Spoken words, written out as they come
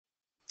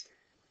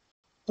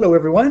Hello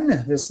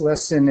everyone, this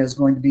lesson is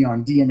going to be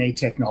on DNA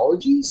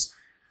technologies.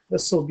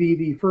 This will be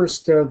the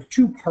first of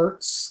two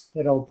parts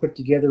that I'll put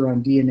together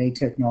on DNA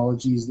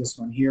technologies. This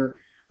one here,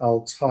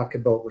 I'll talk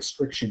about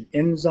restriction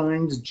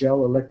enzymes, gel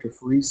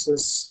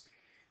electrophoresis,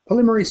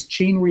 polymerase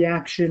chain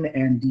reaction,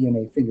 and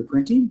DNA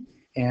fingerprinting.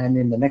 And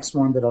in the next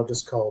one that I'll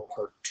just call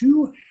part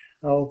two,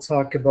 I'll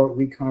talk about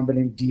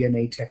recombinant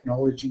DNA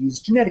technologies,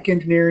 genetic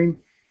engineering,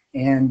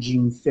 and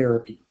gene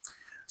therapy.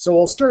 So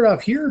I'll start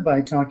off here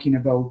by talking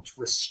about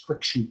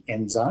restriction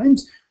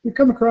enzymes. We've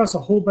come across a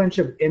whole bunch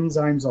of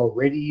enzymes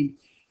already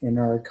in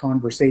our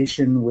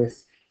conversation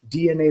with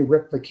DNA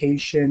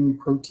replication,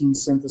 protein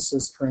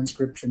synthesis,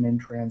 transcription, and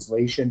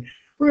translation.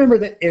 Remember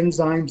that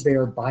enzymes, they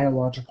are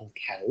biological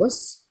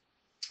catalysts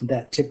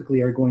that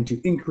typically are going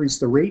to increase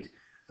the rate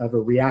of a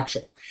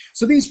reaction.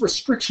 So these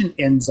restriction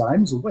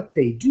enzymes, what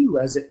they do,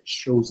 as it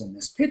shows in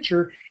this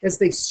picture, is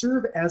they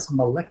serve as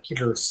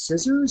molecular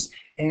scissors,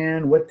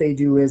 and what they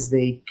do is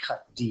they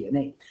cut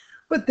DNA.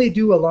 But they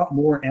do a lot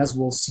more, as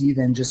we'll see,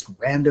 than just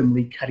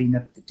randomly cutting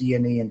up the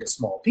DNA into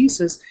small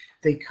pieces.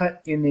 They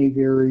cut in a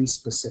very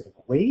specific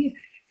way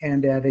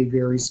and at a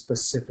very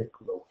specific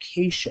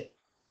location.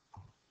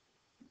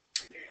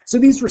 So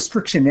these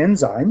restriction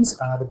enzymes,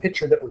 the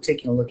picture that we're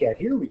taking a look at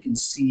here, we can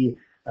see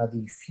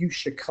the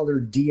fuchsia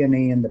colored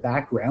DNA in the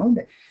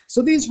background.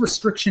 So these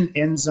restriction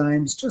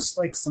enzymes, just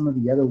like some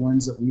of the other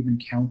ones that we've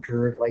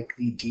encountered, like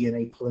the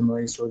DNA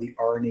polymerase or the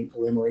RNA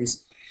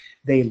polymerase,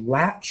 they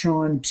latch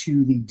on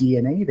to the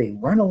DNA, they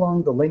run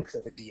along the length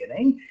of the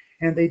DNA,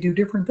 and they do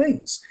different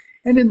things.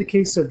 And in the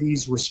case of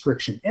these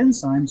restriction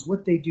enzymes,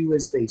 what they do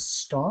is they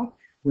stop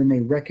when they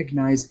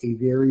recognize a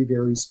very,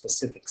 very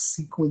specific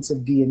sequence of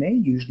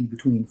DNA, usually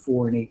between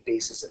 4 and 8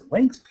 bases in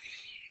length.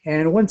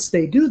 And once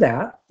they do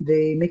that,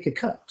 they make a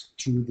cut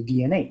to the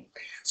DNA.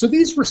 So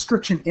these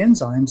restriction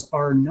enzymes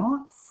are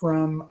not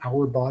from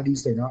our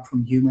bodies, they're not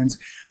from humans,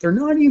 they're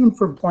not even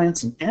from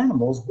plants and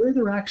animals. Where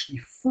they're actually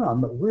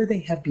from, where they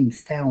have been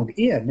found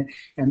in,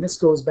 and this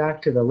goes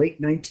back to the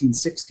late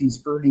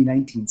 1960s, early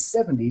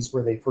 1970s,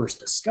 where they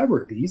first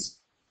discovered these,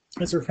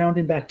 as they're found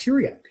in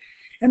bacteria.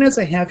 And as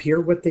I have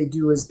here, what they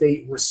do is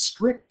they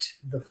restrict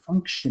the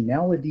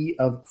functionality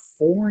of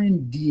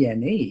foreign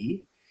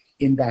DNA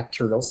in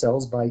bacterial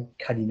cells by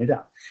cutting it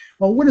up.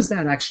 Well, what does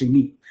that actually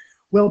mean?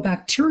 Well,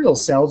 bacterial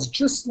cells,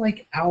 just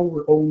like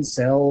our own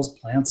cells,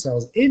 plant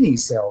cells, any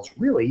cells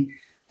really,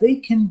 they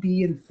can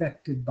be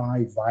infected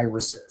by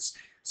viruses.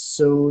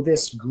 So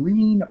this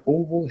green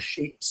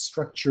oval-shaped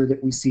structure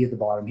that we see at the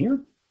bottom here,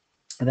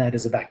 that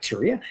is a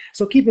bacteria.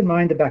 So keep in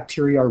mind the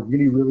bacteria are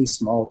really, really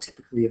small,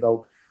 typically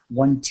about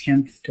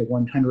 1/10 to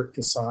 1/100th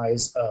the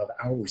size of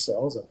our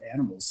cells, of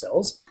animal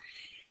cells.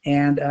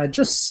 And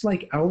just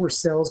like our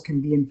cells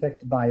can be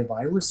infected by a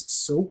virus,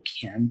 so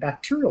can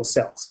bacterial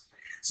cells.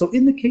 So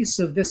in the case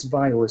of this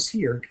virus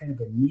here, kind of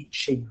a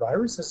meat-shaped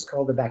virus, this is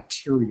called a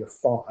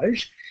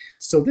bacteriophage.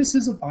 So this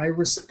is a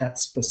virus that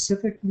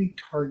specifically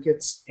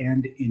targets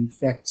and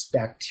infects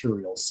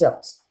bacterial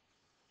cells.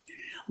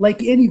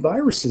 Like any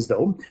viruses,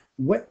 though,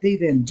 what they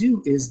then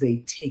do is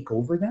they take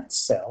over that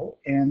cell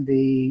and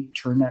they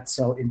turn that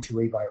cell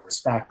into a virus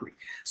factory.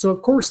 So,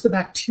 of course, the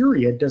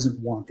bacteria doesn't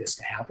want this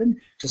to happen,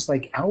 just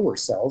like our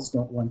cells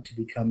don't want to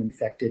become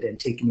infected and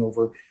taken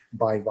over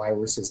by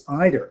viruses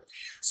either.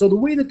 So the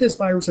way that this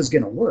virus is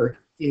going to work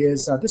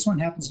is this one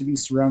happens to be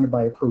surrounded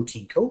by a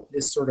protein coat,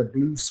 this sort of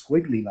blue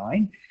squiggly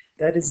line.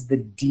 That is the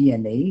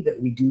DNA that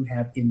we do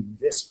have in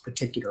this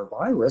particular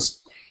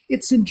virus.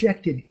 It's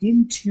injected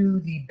into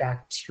the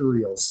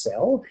bacterial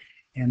cell,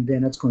 and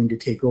then it's going to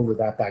take over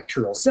that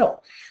bacterial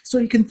cell. So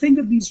you can think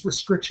of these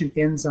restriction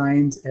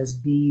enzymes as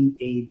being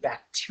a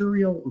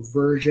bacterial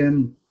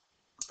version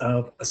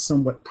of a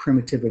somewhat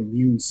primitive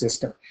immune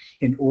system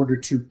in order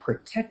to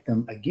protect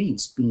them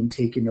against being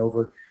taken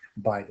over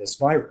by this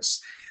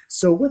virus.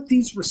 So what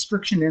these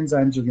restriction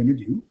enzymes are going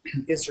to do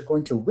is they're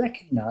going to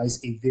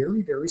recognize a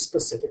very, very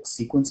specific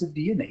sequence of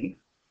DNA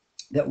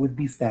that would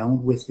be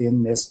found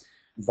within this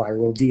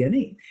viral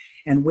DNA.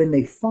 And when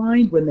they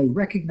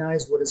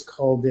recognize what is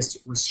called this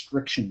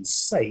restriction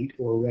site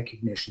or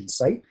recognition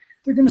site,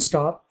 they're going to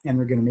stop and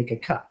they're going to make a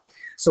cut.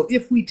 So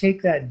if we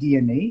take that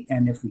DNA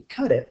and if we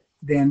cut it,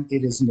 then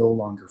it is no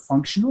longer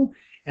functional.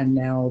 And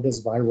now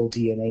this viral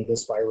DNA,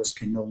 this virus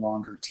can no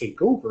longer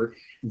take over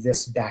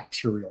this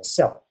bacterial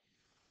cell.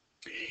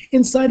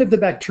 Inside of the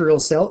bacterial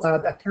cell,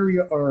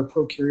 bacteria are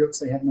prokaryotes,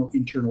 they have no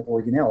internal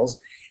organelles,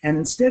 and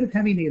instead of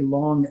having a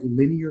long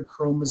linear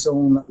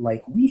chromosome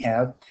like we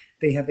have,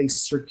 they have a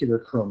circular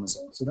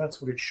chromosome. So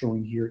that's what it's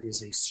showing here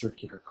is a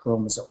circular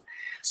chromosome.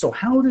 So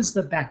how does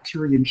the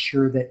bacteria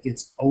ensure that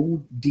its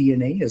own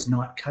DNA is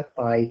not cut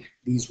by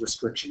these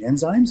restriction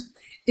enzymes?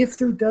 If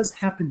there does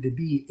happen to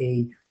be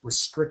a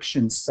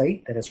restriction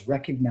site that is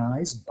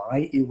recognized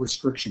by a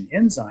restriction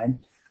enzyme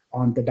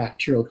on the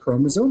bacterial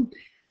chromosome,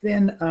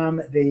 then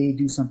they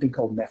do something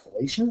called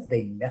methylation.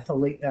 They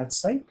methylate that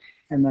site,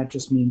 and that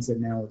just means that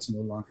now it's no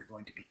longer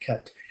going to be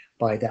cut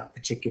by that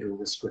particular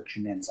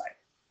restriction enzyme.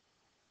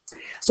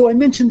 So I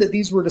mentioned that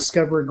these were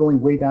discovered going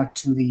way back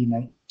to the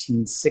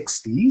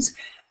 1960s.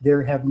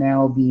 There have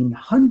now been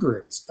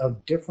hundreds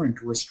of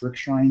different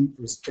restriction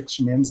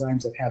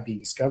enzymes that have been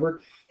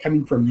discovered,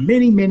 coming from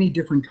many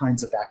different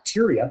kinds of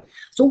bacteria.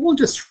 So we'll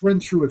just run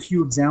through a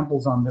few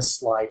examples on this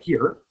slide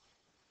here.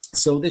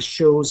 So this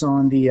shows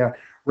on the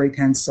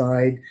right-hand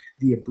side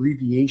the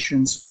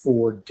abbreviations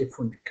for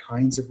different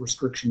kinds of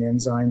restriction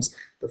enzymes.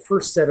 The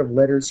first set of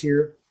letters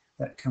here,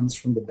 that comes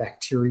from the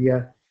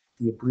bacteria,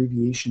 the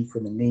abbreviation for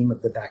the name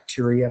of the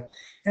bacteria,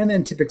 and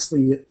then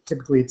typically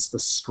it's the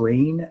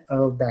strain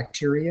of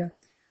bacteria,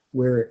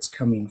 where it's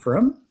coming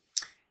from,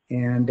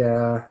 and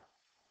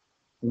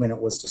when it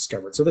was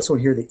discovered. So this one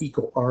here, the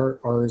eco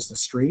R is the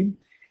strain,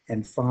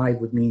 and 5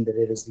 would mean that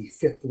it is the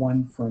 5th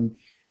one from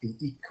the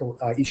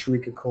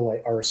Escherichia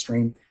coli R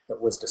strain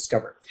that was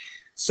discovered.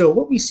 So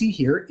what we see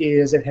here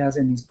is it has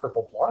in these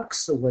purple blocks,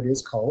 so what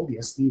is called,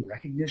 yes, the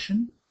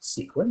recognition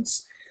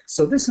sequence.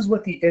 So this is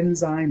what the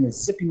enzyme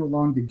is zipping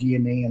along the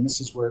DNA, and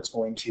this is where it's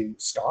going to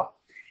stop,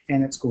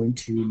 and it's going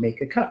to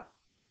make a cut.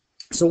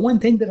 So one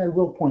thing that I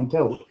will point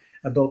out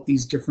about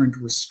these different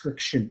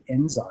restriction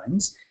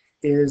enzymes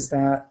is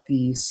that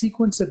the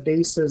sequence of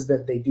bases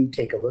that they do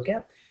take a look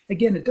at,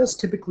 again, it does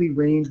typically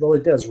range, well,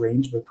 it does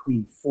range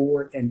between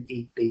 4 and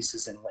 8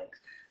 bases in length.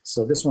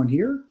 So this one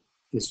here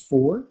is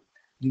 4.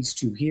 These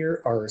two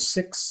here are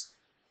 6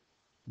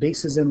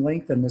 bases in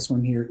length, and this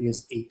one here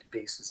is 8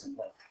 bases in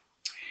length.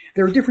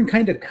 There are different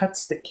kind of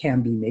cuts that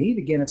can be made.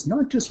 Again, it's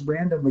not just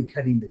randomly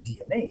cutting the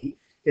DNA,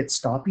 it's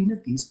stopping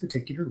at these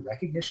particular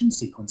recognition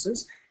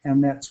sequences,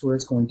 and that's where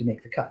it's going to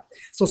make the cut.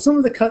 So some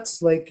of the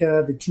cuts, like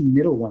the 2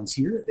 middle ones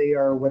here, they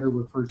are what are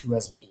referred to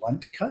as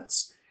blunt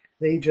cuts.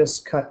 They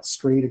just cut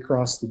straight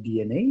across the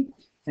DNA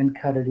and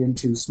cut it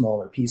into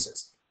smaller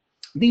pieces.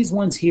 These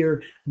ones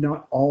here,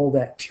 not all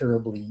that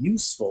terribly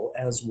useful,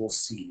 as we'll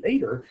see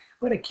later,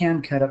 but it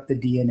can cut up the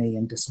DNA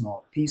into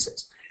smaller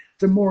pieces.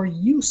 The more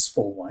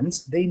useful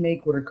ones, they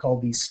make what are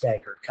called these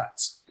staggered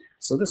cuts.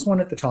 So this one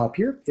at the top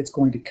here, it's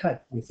going to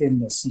cut within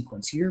the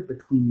sequence here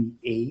between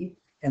the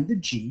A and the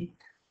G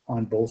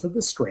on both of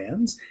the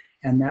strands,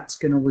 and that's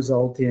going to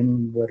result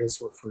in what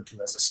is referred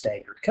to as a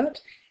staggered cut.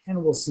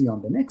 And we'll see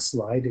on the next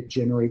slide, it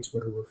generates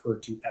what are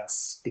referred to as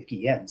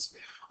sticky ends.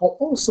 I'll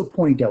also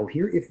point out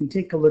here, if we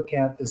take a look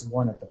at this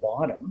one at the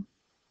bottom,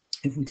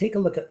 if we take a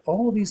look at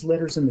all these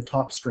letters in the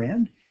top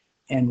strand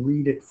and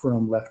read it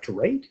from left to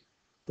right,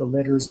 the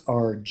letters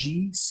are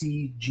G,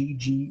 C, G,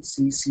 G,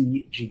 C,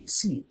 C, G,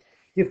 C.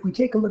 If we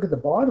take a look at the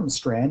bottom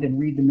strand and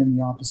read them in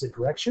the opposite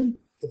direction,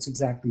 it's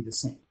exactly the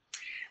same.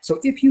 So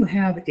if you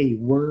have a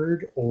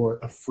word or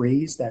a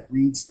phrase that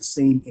reads the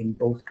same in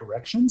both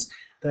directions,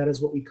 that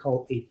is what we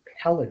call a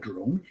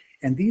palindrome,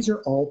 and these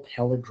are all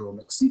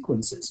palindromic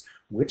sequences,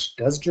 which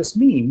does just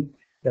mean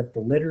that the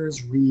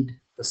letters read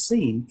the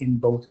same in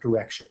both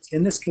directions.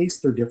 In this case,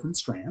 they're different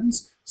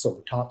strands. So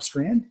the top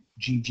strand,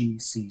 G, G,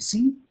 C,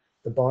 C.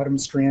 The bottom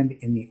strand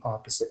in the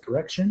opposite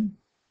direction,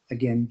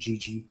 again,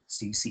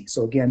 GGCC.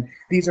 So again,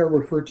 these are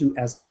referred to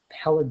as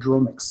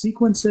palindromic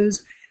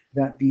sequences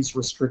that these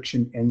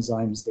restriction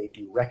enzymes, they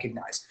do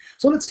recognize.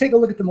 So let's take a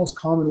look at the most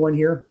common one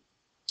here.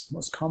 The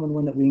most common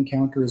one that we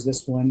encounter is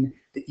this one,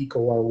 the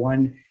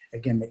EcoR1.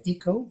 Again, the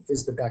eco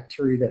is the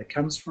bacteria that it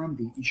comes from,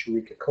 the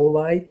Escherichia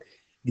coli.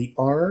 The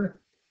R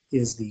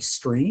is the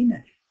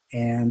strain,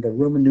 and the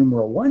Roman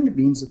numeral 1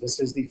 means that this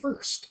is the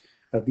first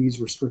of these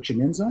restriction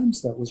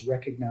enzymes that was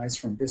recognized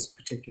from this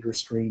particular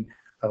strain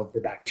of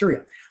the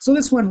bacteria. So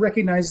this one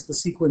recognizes the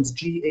sequence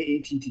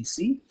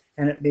GAATTC,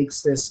 and it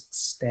makes this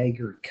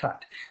staggered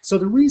cut. So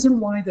the reason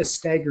why the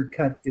staggered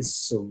cut is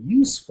so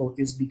useful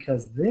is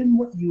because then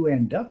what you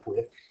end up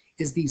with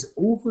is these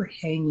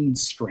overhanging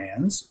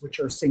strands, which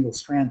are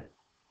single-stranded.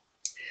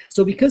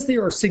 So because they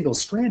are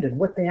single-stranded,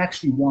 what they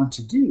actually want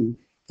to do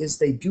is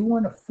they do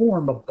want to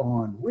form a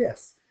bond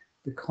with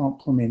the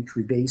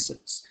complementary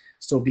bases.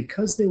 So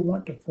because they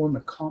want to form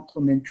a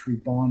complementary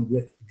bond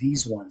with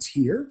these ones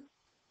here,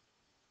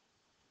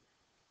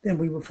 then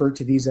we refer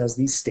to these as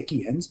these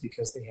sticky ends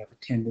because they have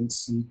a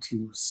tendency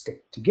to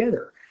stick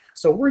together.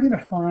 So we're going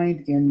to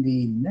find in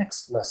the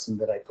next lesson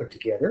that I put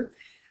together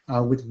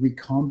with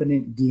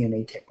recombinant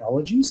DNA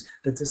technologies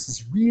that this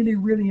is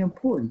really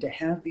important to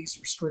have these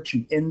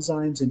restriction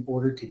enzymes in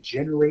order to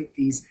generate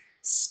these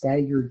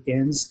staggered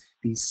ends,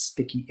 these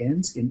sticky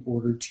ends, in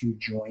order to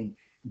join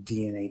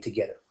DNA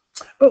together.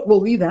 But we'll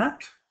leave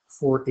that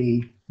for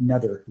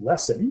another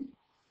lesson.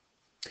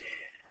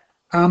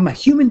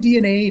 Human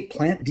DNA,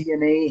 plant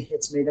DNA,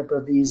 it's made up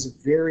of these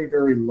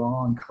very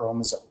long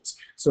chromosomes.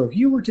 So if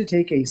you were to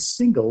take a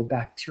single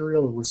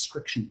bacterial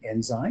restriction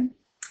enzyme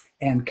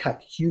and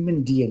cut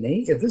human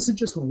DNA, if this is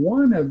just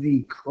one of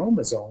the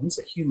chromosomes,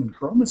 the human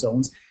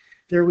chromosomes,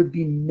 there would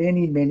be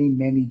many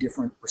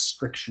different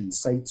restriction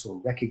sites or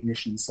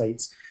recognition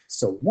sites.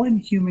 So one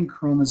human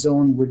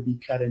chromosome would be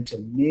cut into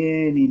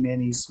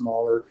many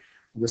smaller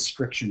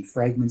restriction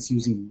fragments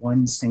using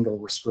one single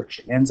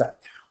restriction enzyme.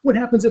 What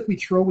happens if we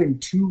throw in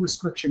 2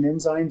 restriction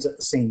enzymes at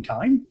the same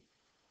time?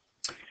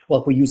 Well,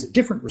 if we use a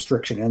different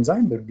restriction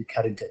enzyme, it would be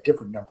cut into a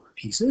different number of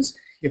pieces.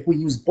 If we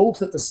use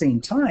both at the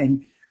same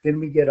time, then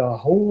we get a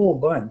whole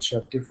bunch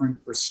of different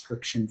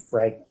restriction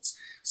fragments.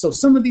 So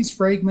some of these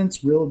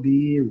fragments will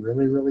be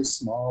really, really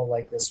small,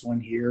 like this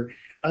one here.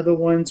 Other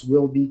ones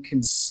will be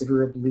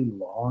considerably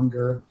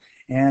longer,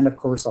 and of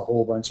course a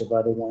whole bunch of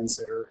other ones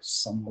that are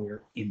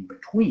somewhere in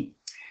between.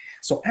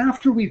 So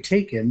after we've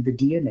taken the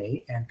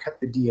DNA and cut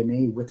the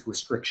DNA with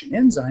restriction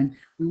enzyme,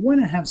 we want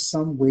to have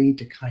some way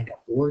to kind of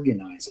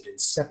organize it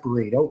and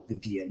separate out the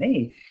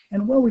DNA.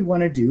 And what we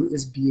want to do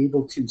is be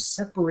able to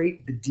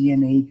separate the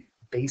DNA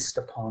based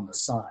upon the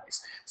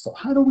size. So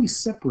how do we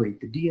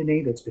separate the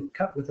DNA that's been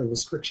cut with a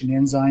restriction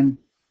enzyme?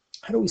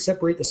 How do we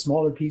separate the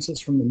smaller pieces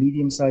from the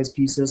medium-sized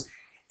pieces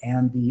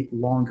and the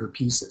longer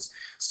pieces?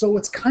 So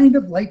it's kind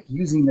of like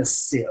using a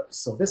sieve.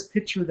 So this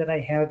picture that I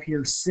have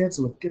here, sieves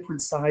with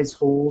different size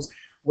holes,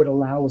 would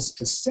allow us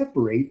to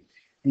separate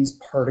these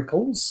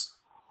particles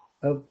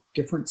of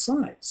different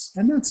size.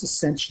 And that's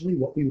essentially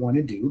what we want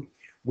to do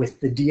with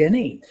the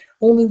DNA.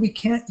 Only we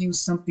can't use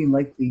something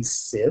like these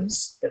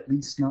sieves, at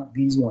least not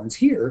these ones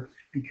here,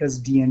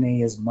 because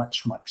DNA is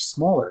much, much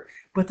smaller.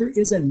 But there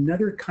is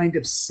another kind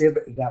of sieve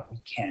that we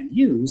can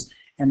use,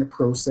 and a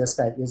process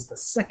that is the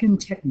second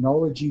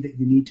technology that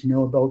you need to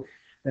know about,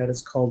 that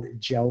is called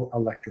gel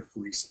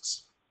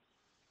electrophoresis.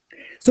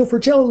 So for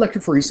gel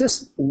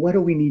electrophoresis, what do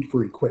we need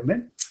for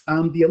equipment?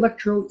 The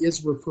electro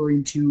is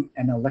referring to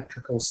an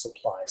electrical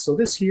supply. So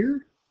this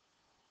here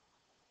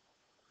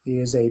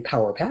is a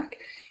power pack.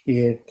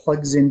 It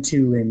plugs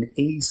into an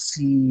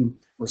AC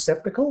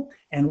receptacle,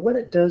 and what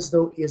it does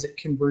though is it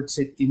converts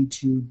it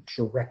into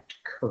direct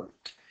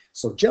current.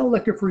 So gel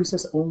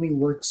electrophoresis only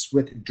works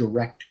with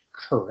direct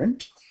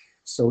current,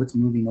 so it's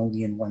moving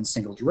only in one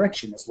single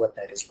direction is what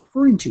that is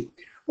referring to.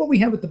 What we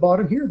have at the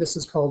bottom here, this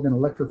is called an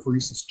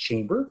electrophoresis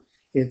chamber.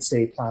 It's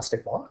a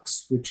plastic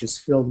box which is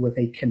filled with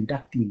a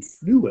conducting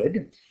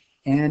fluid,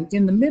 and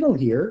in the middle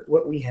here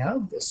what we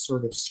have, this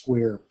sort of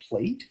square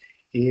plate,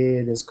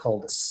 it is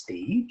called a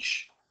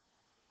stage,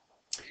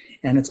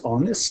 and it's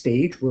on this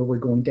stage where we're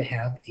going to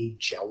have a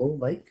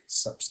jello-like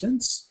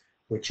substance,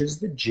 which is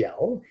the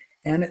gel,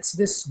 and it's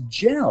this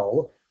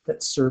gel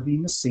that's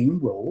serving the same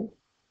role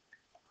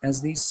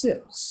as these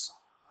sieves.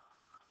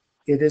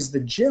 It is the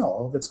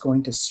gel that's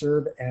going to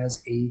serve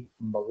as a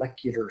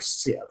molecular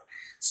sieve.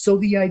 So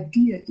the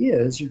idea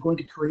is you're going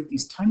to create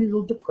these tiny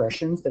little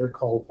depressions that are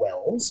called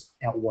wells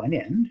at one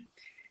end,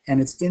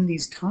 and it's in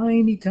these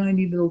tiny,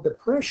 tiny little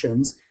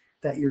depressions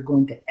that you're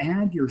going to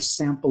add your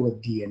sample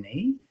of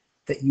DNA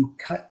that you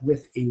cut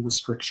with a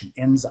restriction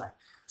enzyme.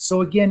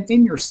 So again,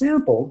 in your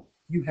sample,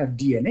 you have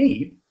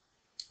DNA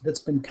that's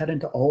been cut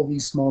into all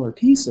these smaller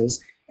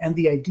pieces, and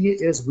the idea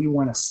is we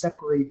want to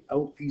separate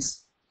out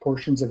these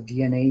portions of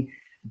DNA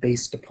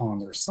based upon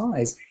their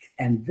size,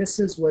 and this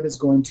is what is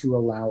going to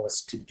allow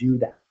us to do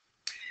that.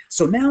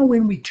 So now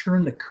when we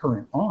turn the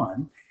current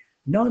on,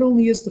 not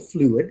only is the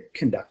fluid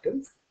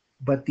conductive,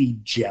 but the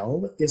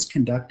gel is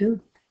conductive,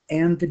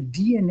 and the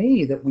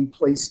DNA that we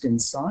placed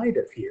inside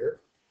of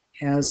here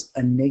has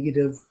a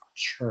negative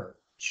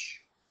charge.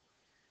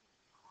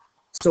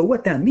 So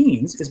what that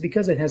means is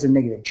because it has a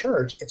negative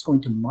charge, it's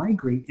going to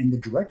migrate in the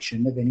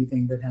direction of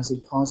anything that has a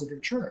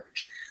positive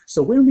charge.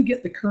 So when we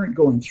get the current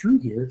going through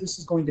here, this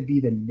is going to be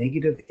the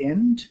negative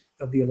end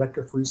of the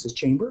electrophoresis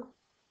chamber.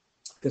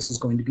 This is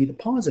going to be the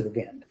positive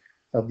end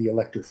of the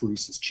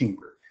electrophoresis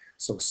chamber.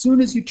 So as soon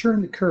as you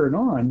turn the current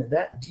on,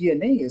 that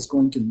DNA is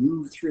going to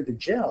move through the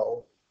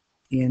gel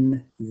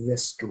in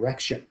this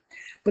direction.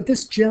 But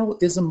this gel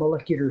is a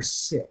molecular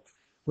sieve,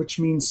 which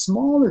means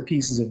smaller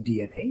pieces of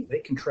DNA, they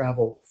can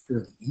travel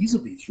fairly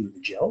easily through the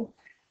gel.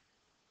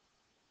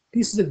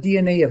 Pieces of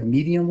DNA of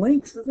medium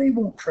length, they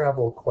won't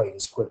travel quite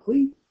as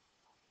quickly.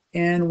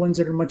 And ones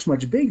that are much,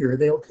 much bigger,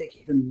 they'll take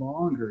even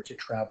longer to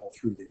travel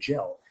through the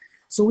gel.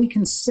 So we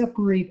can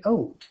separate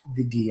out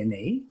the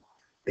DNA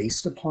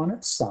based upon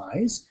its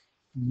size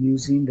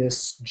using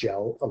this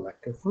gel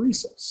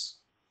electrophoresis.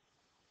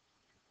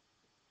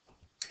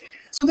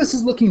 So this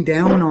is looking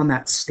down on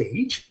that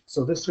stage.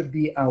 So this would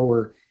be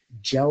our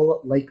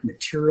gel-like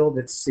material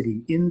that's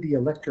sitting in the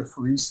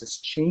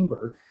electrophoresis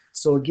chamber.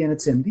 So again,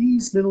 it's in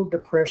these little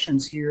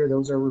depressions here.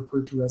 Those are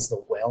referred to as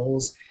the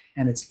wells.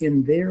 And it's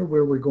in there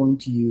where we're going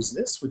to use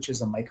this, which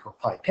is a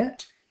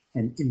micropipette.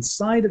 And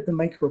inside of the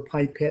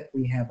micropipette,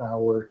 we have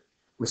our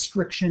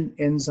restriction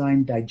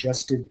enzyme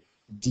digested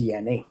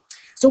DNA.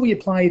 So we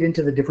apply it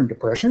into the different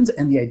depressions,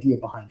 and the idea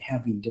behind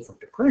having different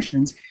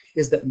depressions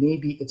is that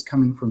maybe it's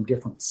coming from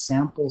different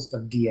samples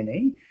of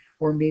DNA,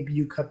 or maybe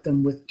you cut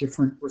them with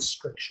different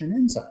restriction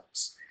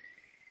enzymes.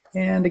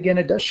 And again,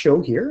 it does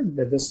show here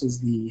that this is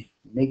the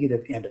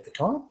negative end at the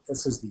top,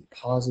 this is the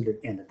positive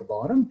end at the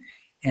bottom,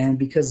 and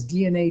because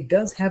DNA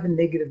does have a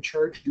negative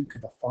charge due to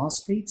the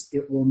phosphates,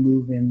 it will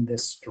move in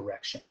this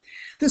direction.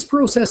 This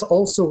process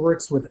also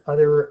works with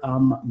other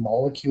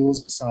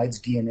molecules besides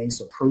DNA,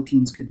 so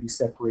proteins could be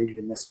separated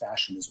in this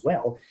fashion as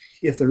well.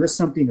 If there is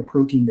something, a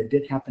protein that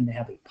did happen to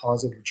have a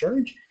positive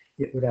charge,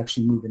 it would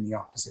actually move in the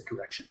opposite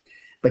direction.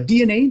 But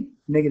DNA,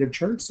 negative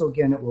charge, so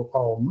again, it will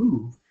all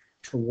move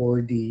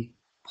toward the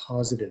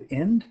positive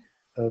end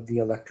of the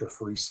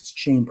electrophoresis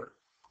chamber.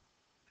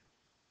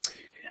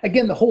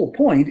 Again, the whole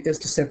point is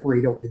to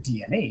separate out the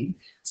DNA.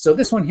 So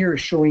this one here is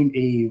showing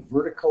a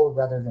vertical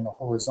rather than a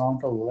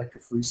horizontal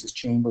electrophoresis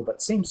chamber,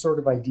 but same sort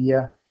of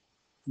idea.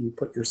 You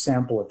put your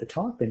sample at the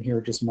top, and here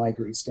it just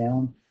migrates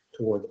down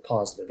toward the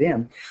positive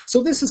end.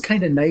 So this is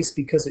kind of nice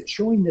because it's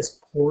showing this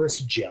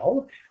porous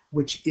gel,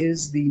 which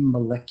is the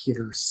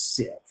molecular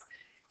sieve.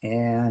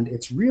 And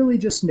it's really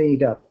just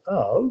made up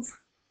of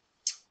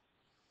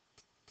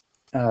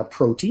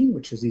protein,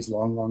 which is these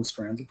long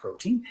strands of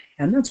protein,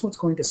 and that's what's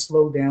going to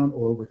slow down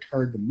or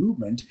retard the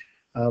movement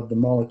of the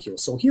molecule.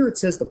 So here it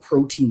says the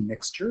protein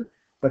mixture,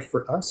 but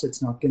for us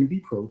it's not going to be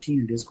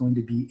protein. It is going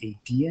to be a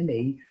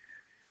DNA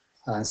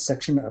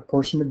section, a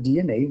portion of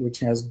DNA which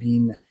has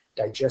been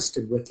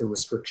digested with the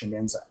restriction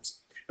enzymes.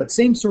 But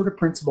same sort of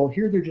principle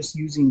here. They're just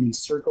using these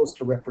circles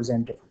to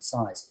represent different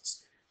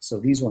sizes. So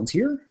these ones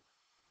here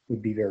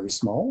would be very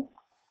small.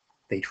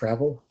 They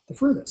travel the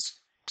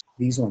furthest.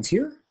 These ones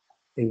here,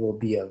 they will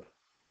be of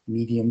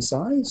medium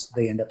size.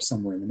 They end up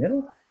somewhere in the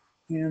middle.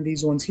 And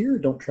these ones here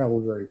don't travel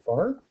very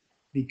far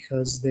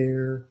because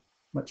they're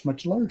much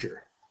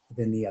larger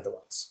than the other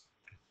ones.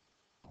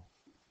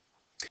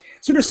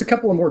 So just a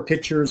couple of more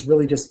pictures,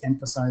 really just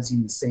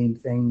emphasizing the same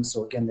thing.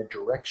 So again, the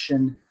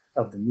direction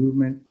of the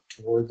movement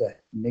toward the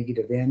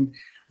negative end.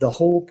 The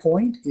whole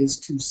point is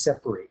to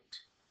separate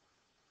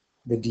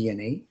the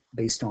DNA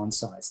based on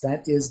size.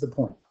 That is the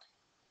point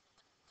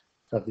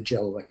of the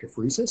gel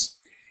electrophoresis.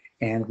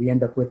 And we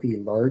end up with the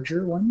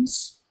larger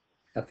ones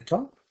at the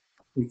top.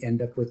 We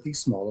end up with the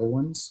smaller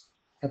ones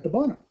at the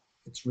bottom.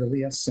 It's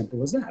really as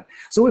simple as that.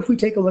 So if we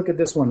take a look at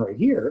this one right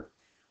here,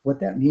 what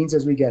that means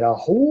is we get a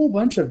whole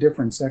bunch of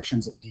different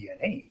sections of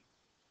DNA.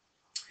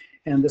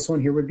 And this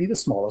one here would be the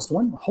smallest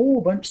one, a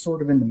whole bunch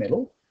sort of in the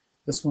middle.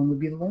 This one would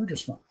be the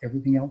largest one.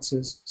 Everything else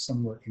is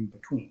somewhere in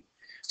between.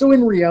 So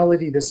in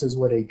reality, this is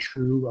what a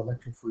true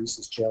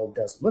electrophoresis gel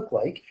does look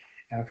like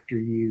after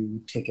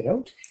you take it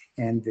out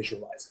and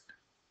visualize it.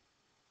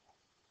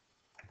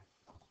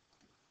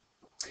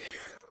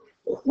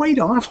 Quite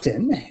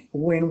often,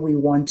 when we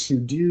want to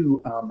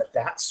do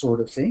that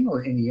sort of thing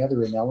or any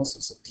other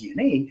analysis of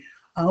DNA,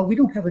 we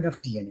don't have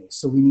enough DNA,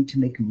 so we need to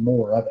make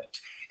more of it.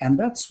 And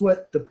that's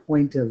what the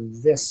point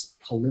of this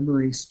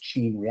polymerase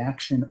chain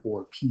reaction,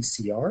 or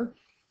PCR,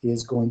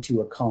 is going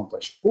to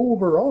accomplish.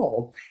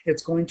 Overall,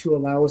 it's going to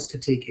allow us to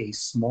take a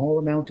small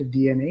amount of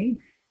DNA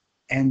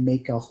and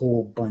make a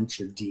whole bunch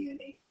of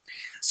DNA.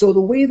 So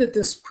the way that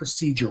this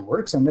procedure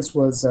works, and this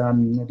was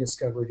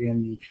discovered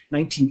in the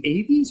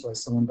 1980s by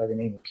someone by the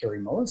name of Carey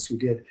Mullis, who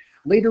did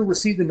later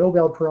receive the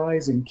Nobel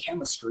Prize in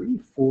Chemistry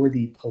for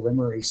the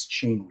polymerase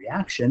chain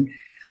reaction.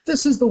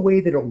 This is the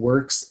way that it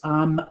works.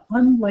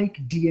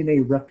 Unlike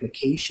DNA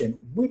replication,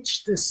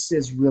 which this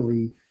is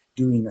really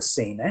doing the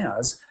same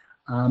as,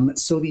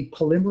 so the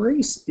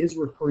polymerase is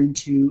referring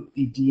to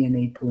the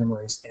DNA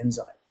polymerase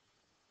enzyme,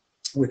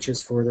 which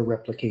is for the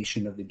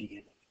replication of the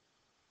DNA.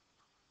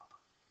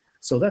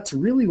 So that's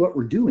really what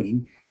we're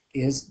doing,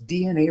 is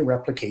DNA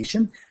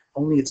replication,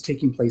 only it's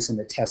taking place in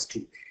the test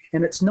tube.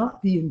 And it's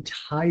not the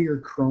entire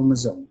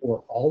chromosome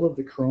or all of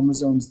the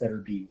chromosomes that are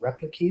being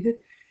replicated,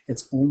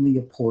 it's only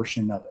a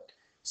portion of it.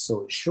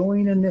 So it's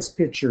showing in this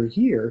picture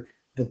here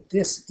that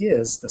this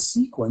is the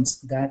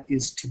sequence that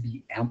is to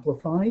be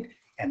amplified.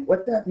 And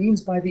what that means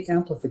by the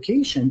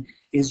amplification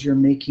is you're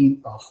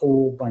making a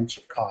whole bunch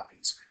of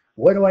copies.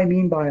 What do I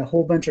mean by a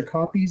whole bunch of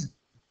copies?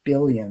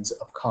 Billions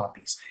of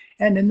copies,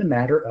 and in the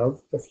matter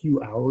of a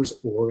few hours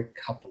or a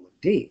couple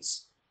of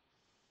days.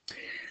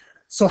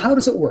 So how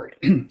does it work?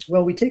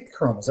 Well, we take the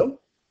chromosome.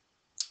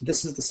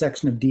 This is the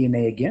section of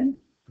DNA again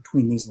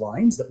between these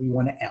lines that we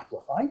want to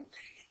amplify.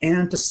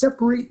 And to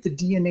separate the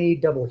DNA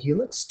double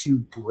helix, to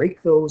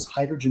break those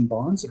hydrogen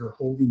bonds that are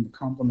holding the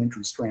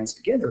complementary strands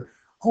together,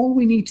 all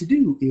we need to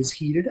do is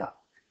heat it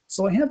up.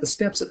 So I have the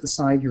steps at the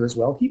side here as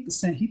well. Heat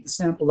the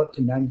sample up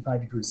to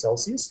 95 degrees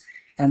Celsius.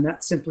 And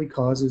that simply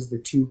causes the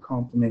two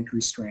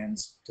complementary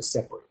strands to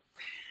separate.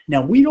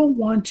 Now, we don't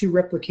want to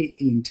replicate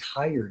the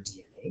entire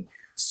DNA,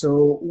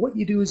 so what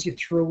you do is you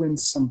throw in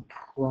some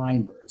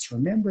primers.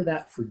 Remember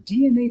that for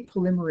DNA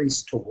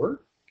polymerase to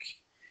work,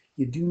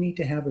 you do need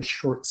to have a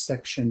short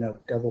section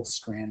of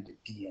double-stranded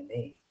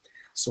DNA.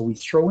 So we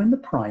throw in the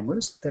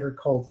primers that are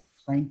called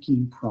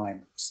flanking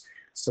primers.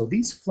 So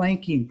these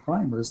flanking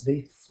primers,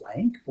 they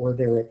flank, or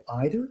they're at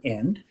either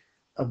end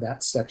of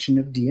that section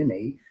of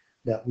DNA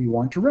that we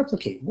want to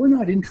replicate. We're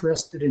not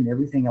interested in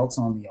everything else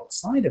on the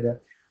outside of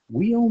it.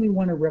 We only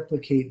want to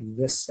replicate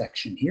this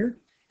section here,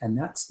 and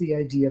that's the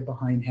idea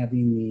behind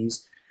having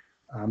these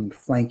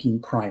flanking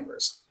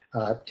primers.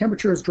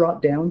 Temperature is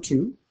dropped down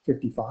to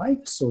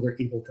 55, so they're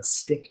able to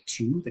stick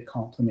to the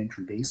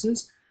complementary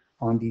bases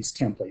on these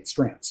template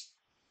strands.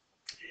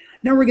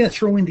 Now we're going to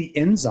throw in the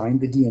enzyme,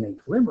 the DNA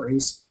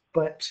polymerase,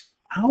 but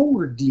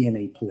our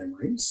DNA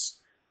polymerase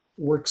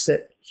works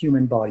at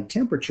human body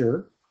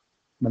temperature,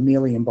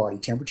 mammalian body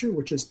temperature,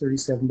 which is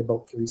 37 to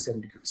about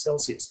 37 degrees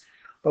Celsius.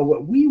 But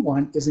what we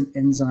want is an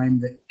enzyme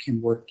that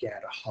can work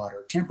at a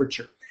hotter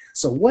temperature.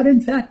 So what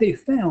in fact they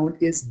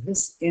found is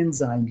this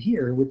enzyme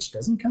here, which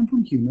doesn't come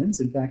from humans.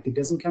 In fact, it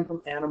doesn't come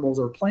from animals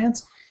or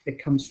plants.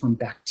 It comes from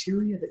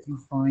bacteria that you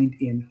find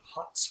in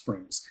hot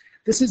springs.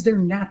 This is their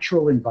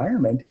natural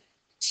environment.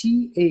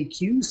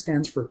 TAQ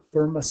stands for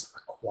Thermus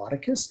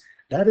aquaticus.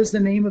 That is the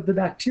name of the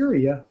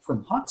bacteria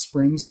from hot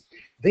springs.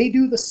 They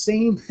do the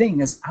same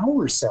thing as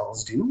our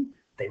cells do.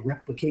 They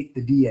replicate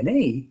the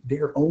DNA,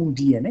 their own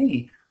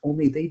DNA,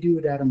 only they do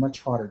it at a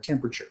much hotter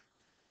temperature.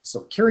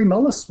 So Kary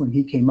Mullis, when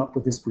he came up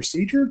with this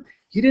procedure,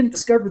 he didn't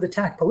discover the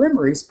Taq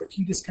polymerase, but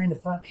he just kind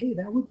of thought, hey,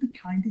 that would be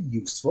kind of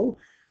useful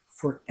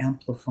for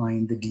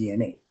amplifying the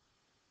DNA.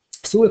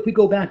 So if we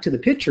go back to the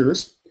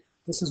pictures,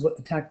 this is what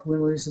the Taq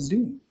polymerase is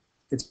doing.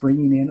 It's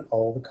bringing in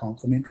all the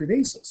complementary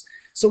bases.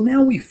 So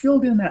now we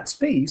filled in that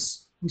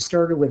space. We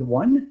started with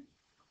 1,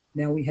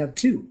 now we have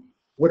 2.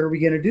 What are we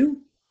going to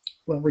do?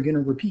 Well, we're going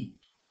to repeat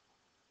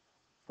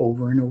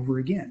over and over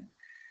again.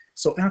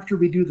 So after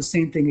we do the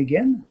same thing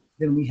again,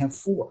 then we have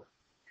 4.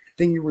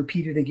 Then you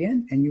repeat it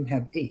again and you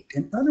have 8.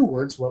 In other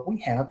words, what we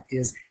have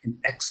is an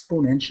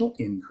exponential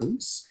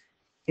increase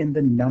in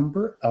the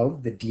number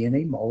of the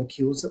DNA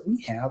molecules that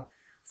we have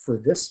for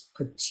this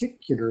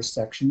particular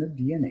section of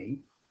DNA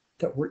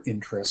that we're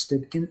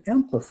interested in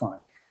amplifying.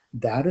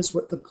 That is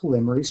what the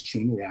polymerase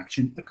chain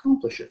reaction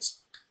accomplishes.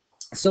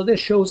 So this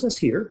shows us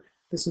here,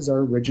 this is our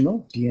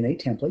original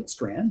DNA template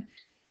strand,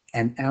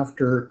 and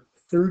after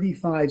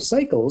 35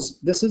 cycles,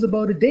 this is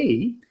about a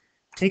day,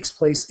 takes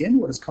place in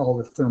what is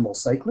called a thermal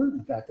cycler.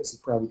 In fact, this is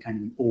probably kind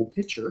of an old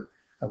picture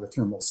of a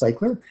thermal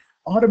cycler.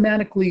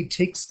 Automatically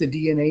takes the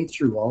DNA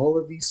through all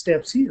of these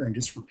steps here and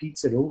just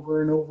repeats it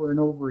over and over and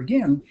over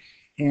again.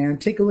 And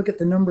take a look at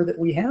the number that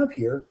we have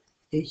here.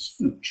 A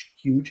huge,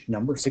 huge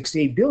number,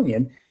 68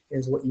 billion,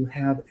 is what you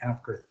have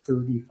after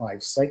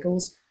 35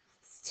 cycles.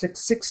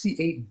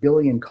 68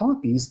 billion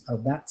copies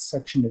of that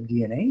section of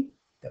DNA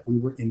that we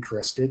were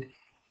interested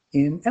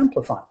in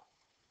amplifying.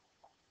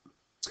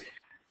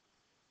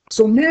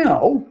 So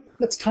now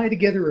let's tie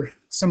together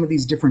some of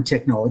these different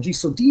technologies.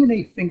 So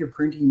DNA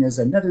fingerprinting is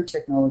another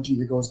technology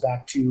that goes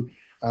back to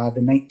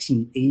the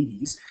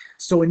 1980s.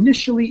 So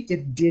initially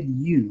it did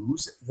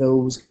use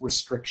those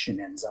restriction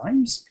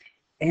enzymes,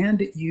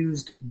 and it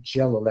used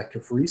gel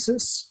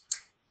electrophoresis,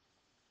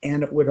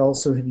 and it would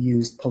also have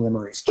used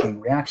polymerase chain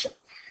reaction.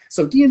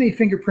 So DNA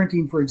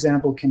fingerprinting, for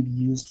example, can be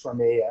used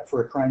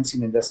for a crime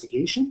scene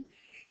investigation,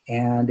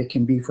 and it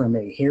can be from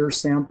a hair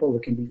sample,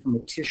 it can be from a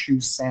tissue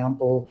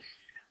sample,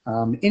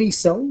 any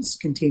cells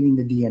containing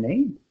the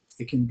DNA,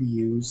 it can be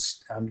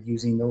used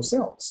using those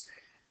cells.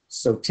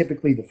 So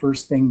typically the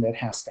first thing that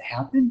has to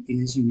happen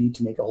is you need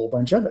to make a whole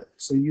bunch of it.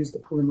 So you use the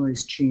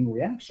polymerase chain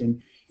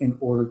reaction in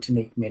order to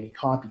make many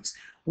copies.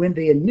 When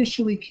they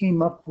initially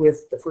came up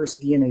with the first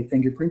DNA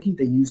fingerprinting,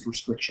 they used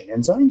restriction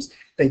enzymes.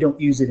 They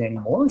don't use it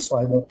anymore, so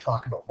I won't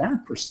talk about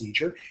that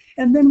procedure.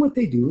 And then what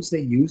they do is they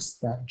use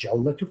that gel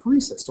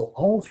electrophoresis. So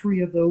all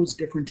 3 of those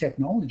different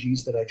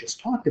technologies that I just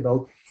talked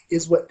about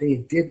is what they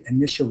did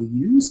initially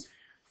use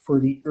for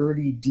the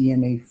early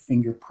DNA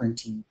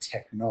fingerprinting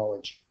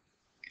technology.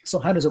 So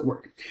how does it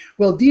work?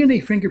 Well,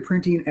 DNA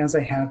fingerprinting, as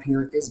I have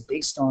here, is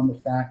based on the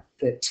fact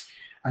that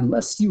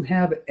unless you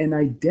have an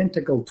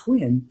identical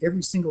twin,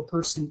 every single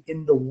person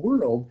in the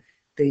world,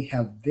 they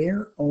have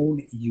their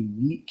own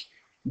unique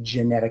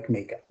genetic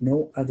makeup.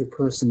 No other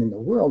person in the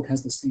world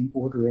has the same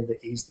order of the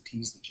A's, the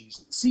T's, the G's,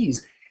 and the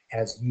C's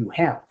as you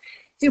have.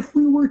 If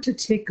we were to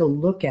take a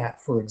look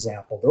at, for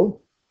example,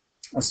 though,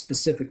 a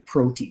specific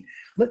protein.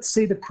 Let's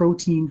say the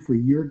protein for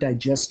your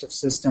digestive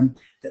system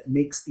that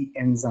makes the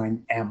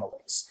enzyme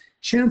amylase.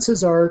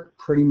 Chances are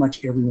pretty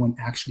much everyone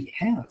actually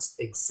has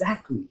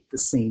exactly the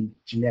same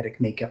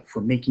genetic makeup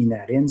for making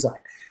that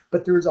enzyme.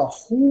 But there's a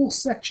whole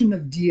section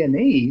of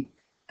DNA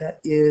that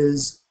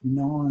is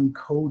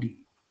non-coding.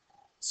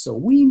 So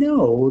we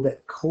know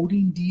that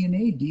coding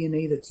DNA,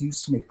 DNA that's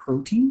used to make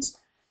proteins,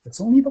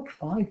 that's only about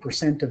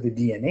 5% of the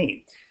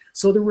DNA.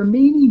 So the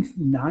remaining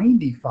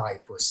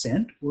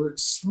 95%, we're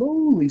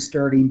slowly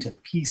starting to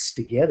piece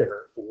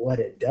together what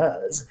it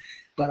does,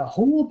 but a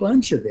whole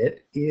bunch of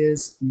it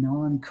is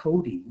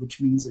non-coding, which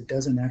means it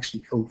doesn't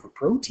actually code for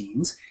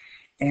proteins,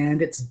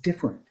 and it's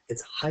different.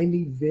 It's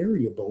highly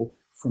variable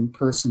from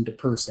person to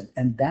person,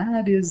 and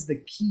that is the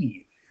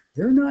key.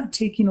 They're not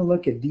taking a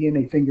look at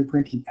DNA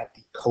fingerprinting at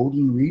the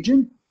coding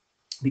region,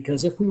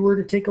 because if we were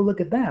to take a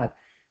look at that,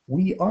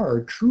 we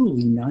are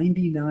truly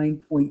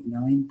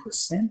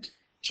 99.9%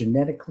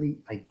 genetically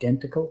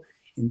identical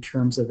in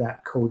terms of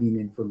that coding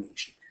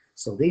information.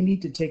 So they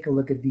need to take a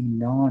look at the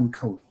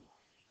non-coding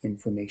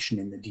information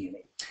in the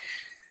DNA.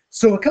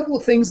 So a couple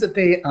of things that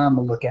they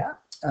look at.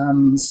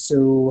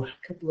 So a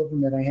couple of them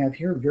that I have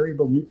here,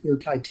 variable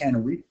nucleotide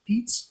tanh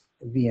repeats,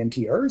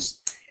 VNTRs,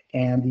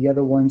 and the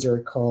other ones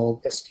are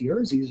called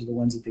STRs. These are the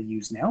ones that they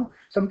use now.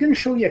 So I'm going to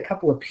show you a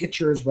couple of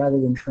pictures rather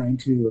than trying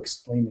to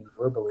explain it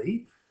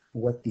verbally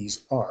what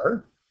these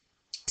are.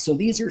 So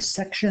these are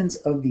sections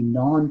of the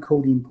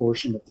non-coding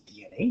portion of the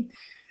DNA.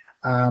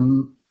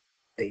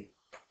 They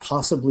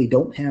possibly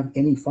don't have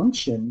any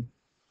function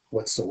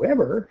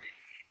whatsoever,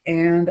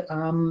 and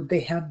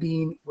they have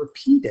been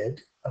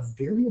repeated a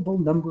variable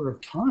number of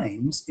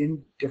times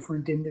in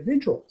different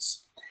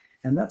individuals.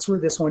 And that's where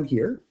this one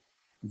here,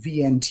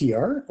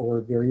 VNTR,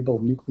 or variable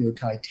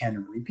nucleotide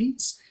tandem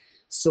repeats.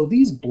 So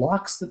these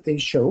blocks that they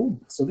show,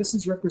 so this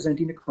is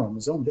representing a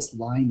chromosome. This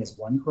line is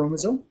one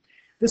chromosome.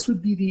 This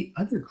would be the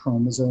other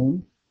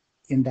chromosome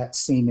in that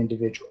same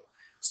individual.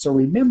 So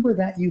remember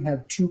that you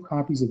have two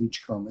copies of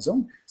each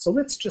chromosome. So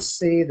let's just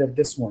say that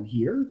this one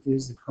here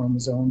is the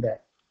chromosome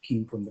that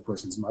came from the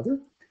person's mother.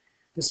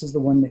 This is the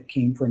one that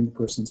came from the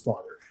person's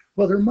father.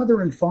 Well, their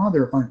mother and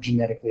father aren't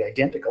genetically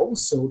identical,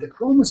 so the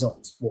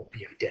chromosomes won't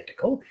be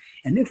identical.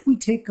 And if we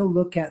take a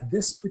look at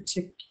this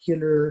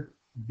particular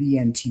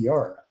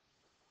VNTR,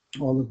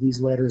 all of these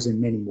letters and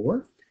many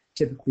more,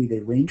 typically they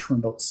range from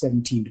about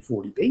 17 to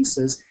 40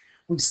 bases,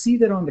 we see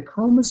that on the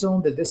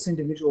chromosome that this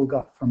individual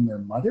got from their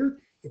mother,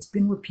 it's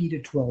been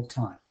repeated 12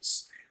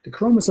 times. The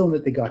chromosome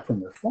that they got from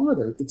their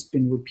father, it's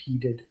been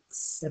repeated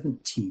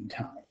 17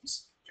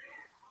 times.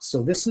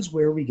 So this is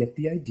where we get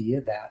the idea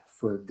that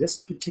for this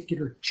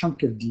particular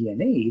chunk of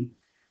DNA,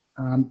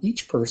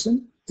 each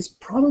person is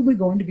probably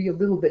going to be a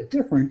little bit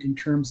different in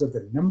terms of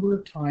the number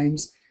of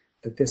times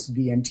that this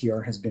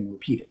VNTR has been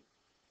repeated.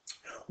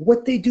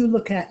 What they do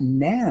look at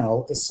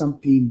now is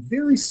something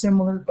very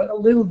similar, but a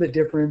little bit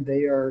different.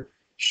 They are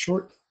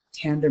short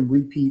tandem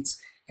repeats,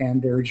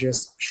 and they're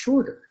just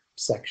shorter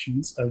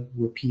sections of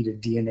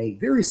repeated DNA,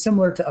 very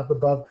similar to up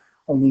above,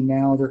 only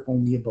now they're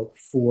only about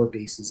 4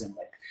 bases in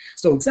length.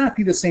 So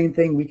exactly the same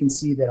thing, we can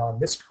see that on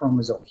this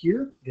chromosome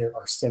here, there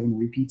are 7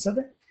 repeats of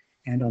it,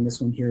 and on this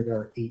one here, there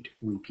are 8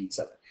 repeats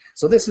of it.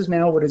 So this is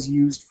now what is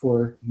used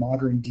for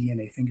modern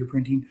DNA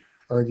fingerprinting,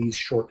 are these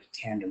short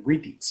tandem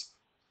repeats.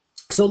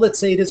 So let's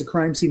say it is a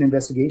crime scene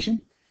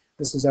investigation.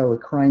 This is our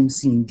crime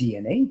scene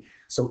DNA.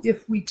 So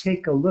if we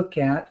take a look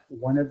at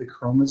one of the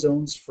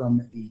chromosomes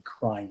from the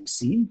crime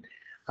scene,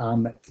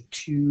 the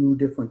 2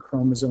 different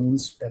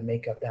chromosomes that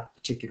make up that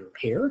particular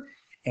pair,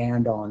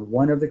 and on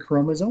one of the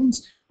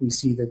chromosomes, we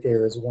see that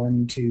there is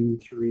 1, 2,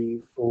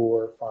 3,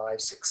 4,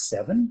 5, 6,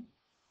 7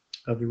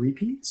 of the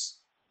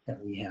repeats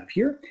that we have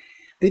here.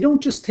 They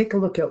don't just take a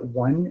look at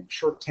one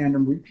short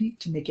tandem repeat.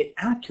 To make it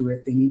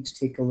accurate, they need to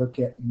take a look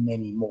at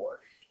many more.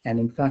 And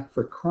in fact,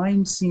 for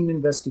crime scene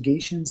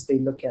investigations, they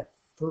look at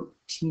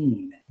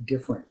 13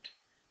 different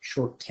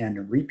short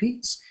tandem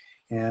repeats.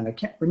 And I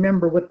can't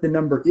remember what the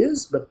number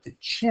is, but the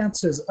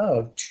chances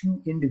of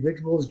 2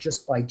 individuals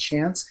just by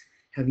chance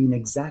having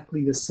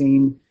exactly the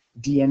same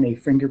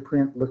DNA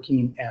fingerprint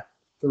looking at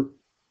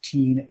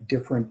 13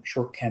 different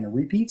short tandem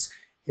repeats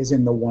is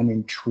in the 1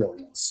 in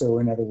trillions. So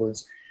in other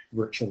words,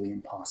 virtually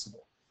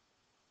impossible.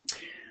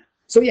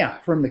 So yeah,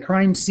 from the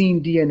crime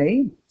scene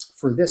DNA,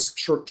 for this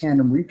short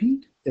tandem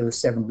repeat, there are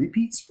 7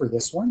 repeats. For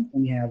this one,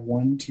 we have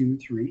 1, 2,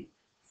 3,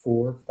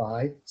 4,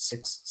 5,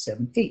 6,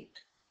 7, 8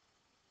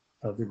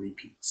 of the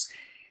repeats.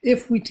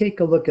 If we take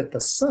a look at the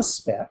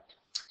suspect,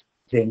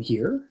 then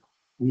here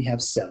we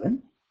have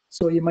 7.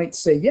 So you might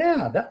say,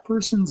 yeah, that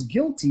person's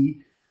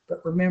guilty,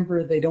 but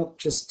remember, they don't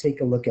just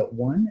take a look at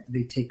 1,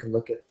 they take a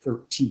look at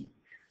 13.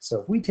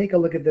 So if we take a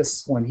look at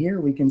this one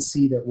here, we can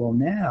see that, well,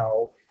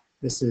 now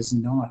this is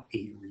not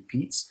 8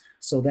 repeats.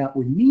 So that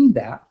would mean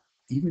that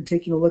even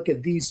taking a look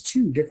at these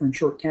 2 different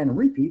short tandem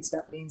repeats,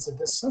 that means that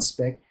this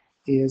suspect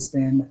is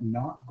then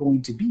not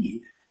going to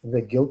be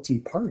the guilty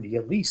party.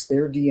 At least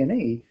their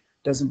DNA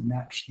doesn't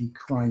match the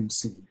crime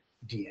scene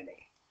DNA.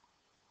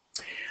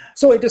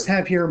 So I just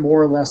have here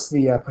more or less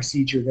the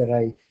procedure that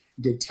I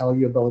did tell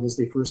you about, is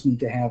they first need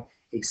to have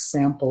a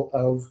sample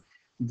of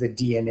the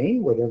DNA,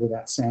 whatever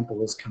that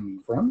sample is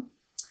coming from.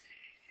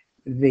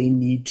 They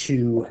need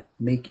to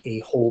make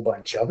a whole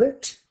bunch of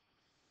it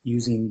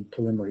using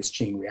polymerase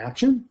chain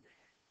reaction.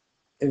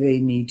 They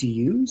need to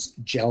use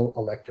gel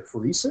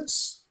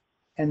electrophoresis,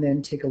 and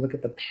then take a look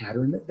at the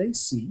pattern that they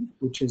see,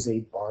 which is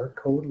a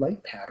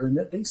barcode-like pattern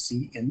that they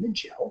see in the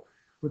gel,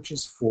 which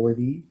is for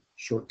the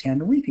short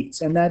tandem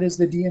repeats, and that is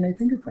the DNA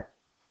fingerprint.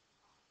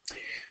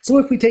 So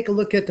if we take a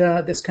look at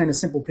this kind of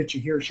simple picture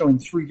here showing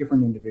 3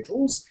 different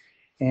individuals,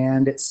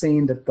 and it's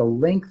saying that the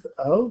length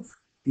of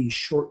the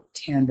short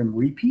tandem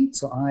repeat,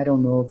 so I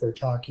don't know if they're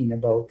talking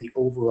about the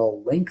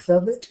overall length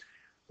of it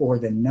or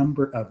the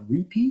number of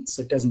repeats,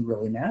 it doesn't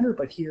really matter,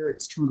 but here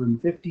it's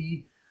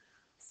 250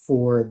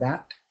 for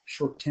that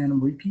short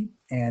tandem repeat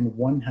and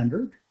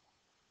 100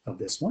 of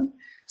this one.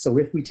 So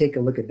if we take a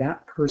look at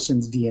that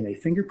person's DNA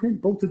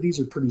fingerprint, both of these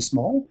are pretty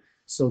small,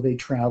 so they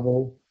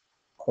travel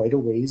quite a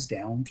ways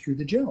down through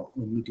the gel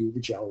when we do the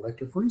gel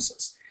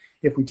electrophoresis.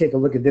 If we take a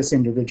look at this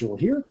individual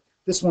here,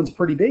 this one's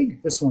pretty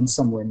big, this one's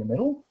somewhere in the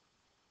middle.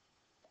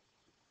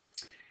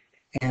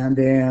 And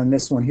then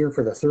this one here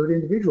for the third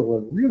individual,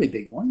 a really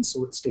big one,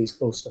 so it stays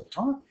close to the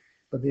top,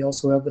 but they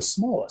also have the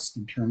smallest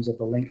in terms of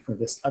the length for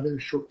this other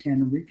short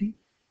tandem repeat,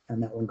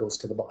 and that one goes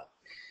to the bottom.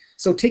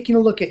 So taking a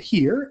look at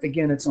here,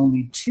 again, it's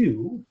only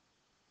 2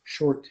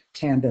 short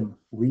tandem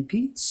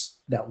repeats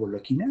that we're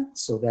looking at.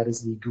 So that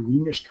is the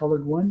greenish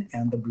colored one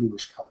and the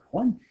bluish colored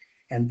one.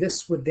 And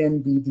this would then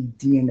be the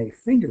DNA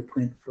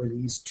fingerprint for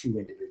these two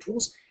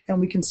individuals. And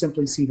we can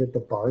simply see that the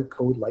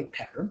barcode-like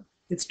pattern,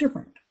 it's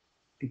different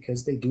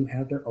because they do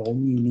have their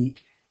own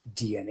unique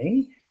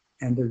DNA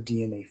and their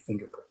DNA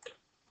fingerprint.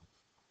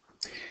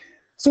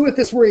 So if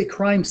this were a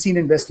crime scene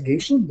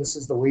investigation, this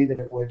is the way that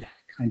it would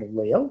kind of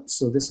lay out.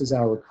 So this is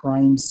our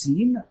crime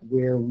scene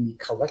where we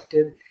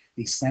collected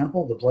the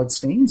sample, the blood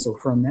stain. So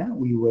from that,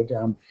 we would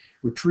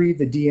retrieve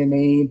the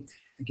DNA,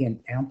 again,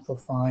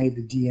 amplify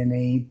the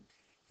DNA,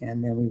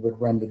 and then we would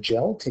run the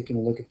gel, taking a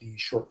look at the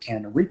short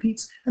tandem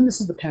repeats. And this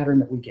is the pattern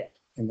that we get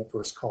in the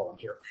first column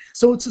here.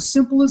 So it's as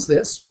simple as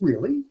this,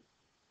 really.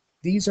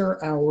 These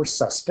are our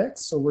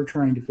suspects. So we're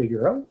trying to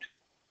figure out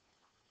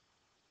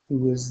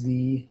who is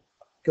the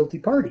guilty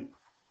party.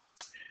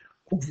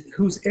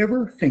 Whose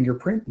ever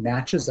fingerprint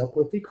matches up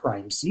with the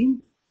crime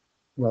scene,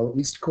 well, at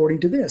least according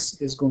to this,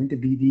 is going to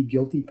be the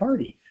guilty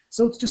party.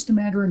 So it's just a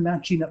matter of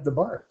matching up the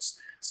bars.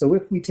 So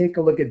if we take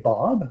a look at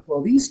Bob,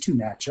 well, these two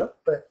match up,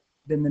 but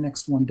then the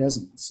next one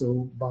doesn't.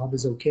 So Bob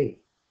is okay.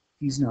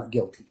 He's not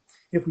guilty.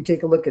 If we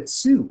take a look at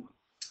Sue,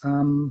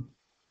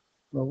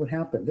 well, what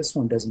happened? This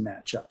one doesn't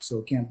match up, so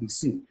it can't be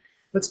Sue.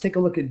 Let's take a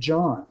look at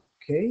John,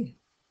 okay?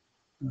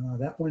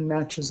 That one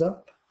matches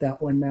up. That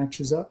one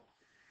matches up.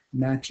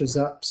 Matches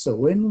up. So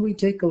when we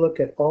take a look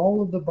at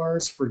all of the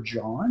bars for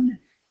John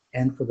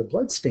and for the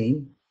blood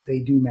stain, they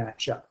do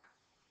match up.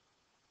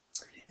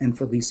 And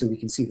for Lisa, we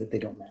can see that they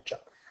don't match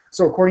up.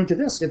 So according to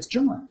this, it's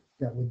John.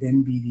 That would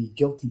then be the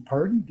guilty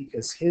party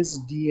because his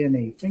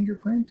DNA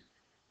fingerprint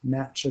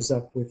matches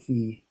up with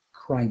the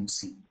crime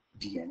scene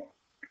DNA.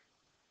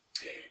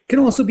 Can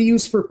also be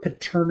used for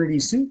paternity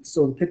suits.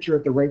 So the picture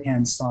at the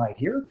right-hand side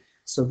here.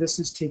 So this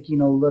is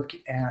taking a look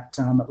at,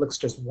 it looks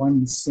just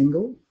one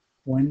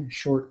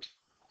short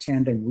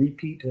tandem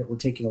repeat that we're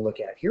taking a look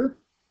at here.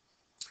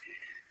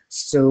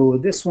 So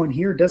this one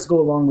here does go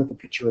along with the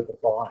picture at the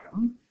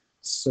bottom.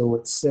 So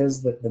it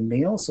says that the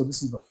male, so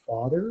this is the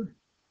father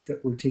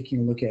that we're taking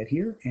a look at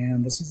here,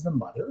 and this is the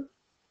mother.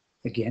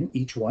 Again,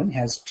 each one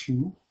has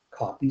 2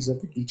 copies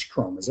of each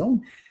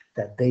chromosome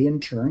that they in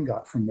turn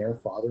got from their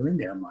father and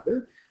their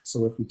mother.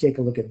 So if we take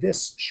a look at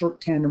this short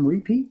tandem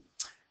repeat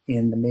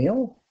in the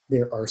male,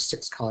 there are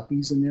 6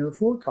 copies and there are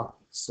 4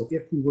 copies. So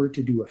if we were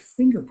to do a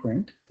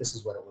fingerprint, this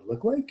is what it would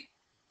look like.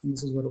 And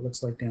this is what it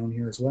looks like down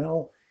here as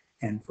well.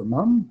 And for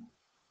mom,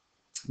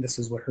 this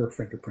is what her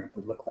fingerprint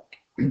would look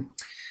like.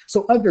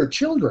 So of their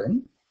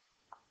children,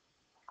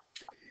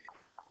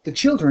 the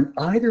children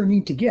either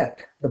need to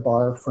get the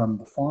bar from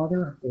the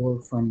father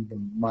or from the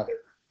mother.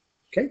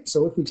 Okay,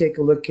 so if we take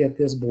a look at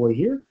this boy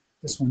here,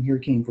 this one here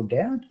came from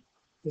dad.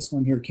 This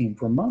one here came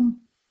from mom.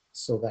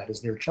 So that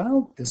is their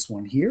child. This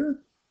one here,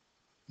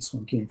 this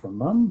one came from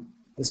mom.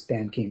 This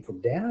band came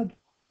from dad.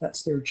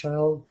 That's their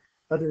child.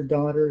 Other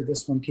daughter,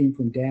 this one came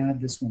from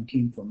dad. This one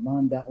came from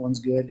mom. That one's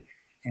good.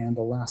 And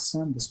the last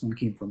son, this one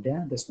came from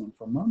dad. This one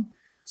from mom.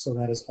 So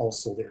that is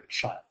also their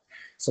child.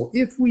 So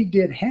if we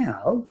did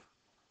have,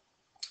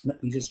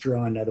 let me just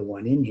draw another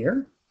one in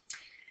here.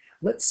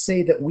 Let's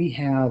say that we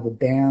have a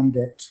band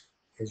that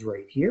is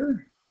right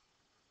here.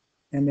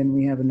 And then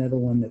we have another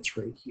one that's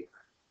right here.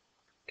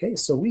 Okay,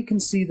 so we can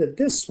see that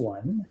this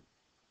one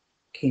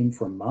came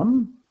from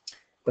mom,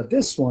 but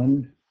this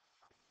one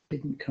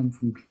didn't come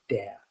from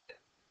dad.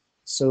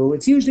 So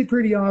it's usually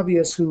pretty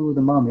obvious who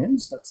the mom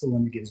is. That's the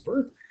one that gives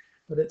birth,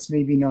 but it's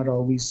maybe not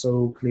always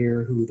so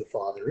clear who the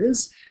father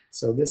is.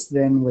 So this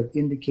then would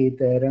indicate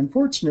that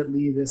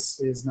unfortunately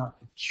this is not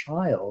the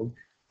child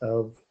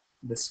of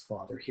this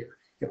father here.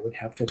 It would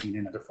have to have been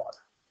another father.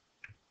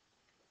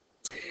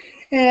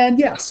 And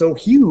yeah, so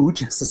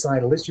huge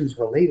societal issues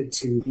related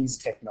to these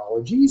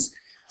technologies.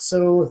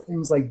 So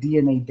things like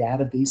DNA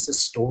databases,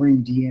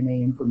 storing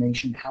DNA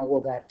information, how will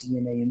that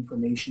DNA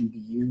information be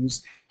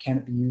used? Can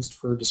it be used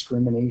for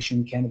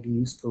discrimination? Can it be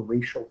used for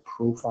racial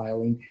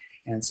profiling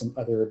and some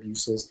other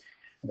abuses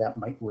that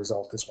might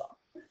result as well?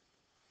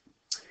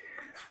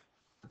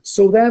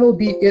 So that'll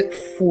be it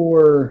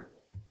for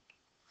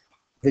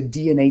the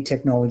DNA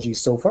technology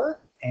so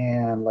far.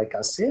 And like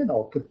I said,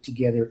 I'll put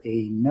together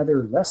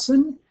another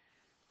lesson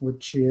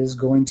which is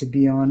going to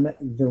be on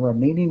the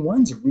remaining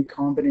ones,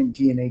 recombinant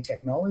DNA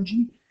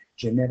technology,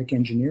 genetic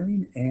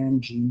engineering,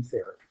 and gene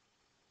therapy.